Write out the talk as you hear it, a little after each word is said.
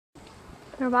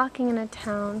We're walking in a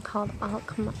town called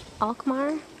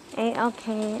Alkmaar,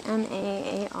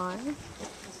 A-L-K-M-A-A-R.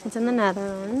 It's in the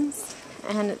Netherlands,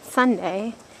 and it's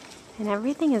Sunday, and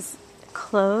everything is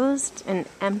closed and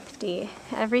empty.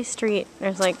 Every street,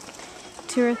 there's like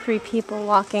 2 or 3 people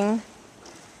walking,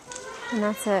 and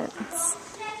that's it.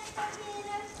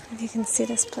 If you can see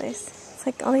this place, it's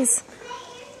like all these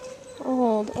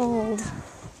old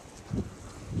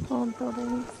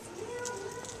buildings.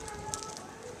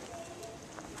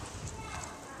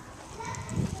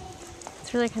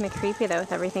 It's really kind of creepy though,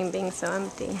 with everything being so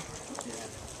empty.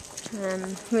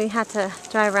 We had to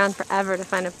drive around forever to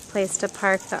find a place to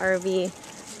park the RV.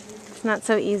 It's not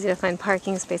so easy to find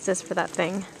parking spaces for that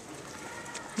thing.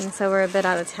 And so we're a bit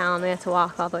out of town. We have to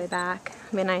walk all the way back.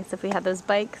 It'd be nice if we had those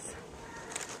bikes.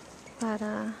 But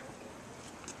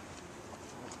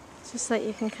just so that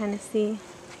you can kind of see.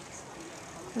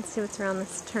 Let's see what's around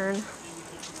this turn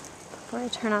before I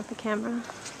turn off the camera.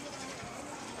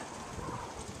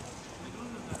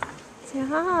 See,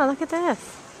 oh, look at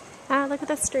this. Ah, look at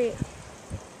this street.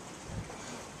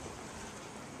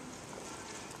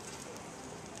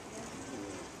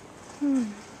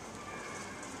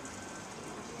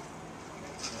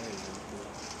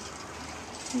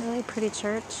 Really pretty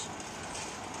church.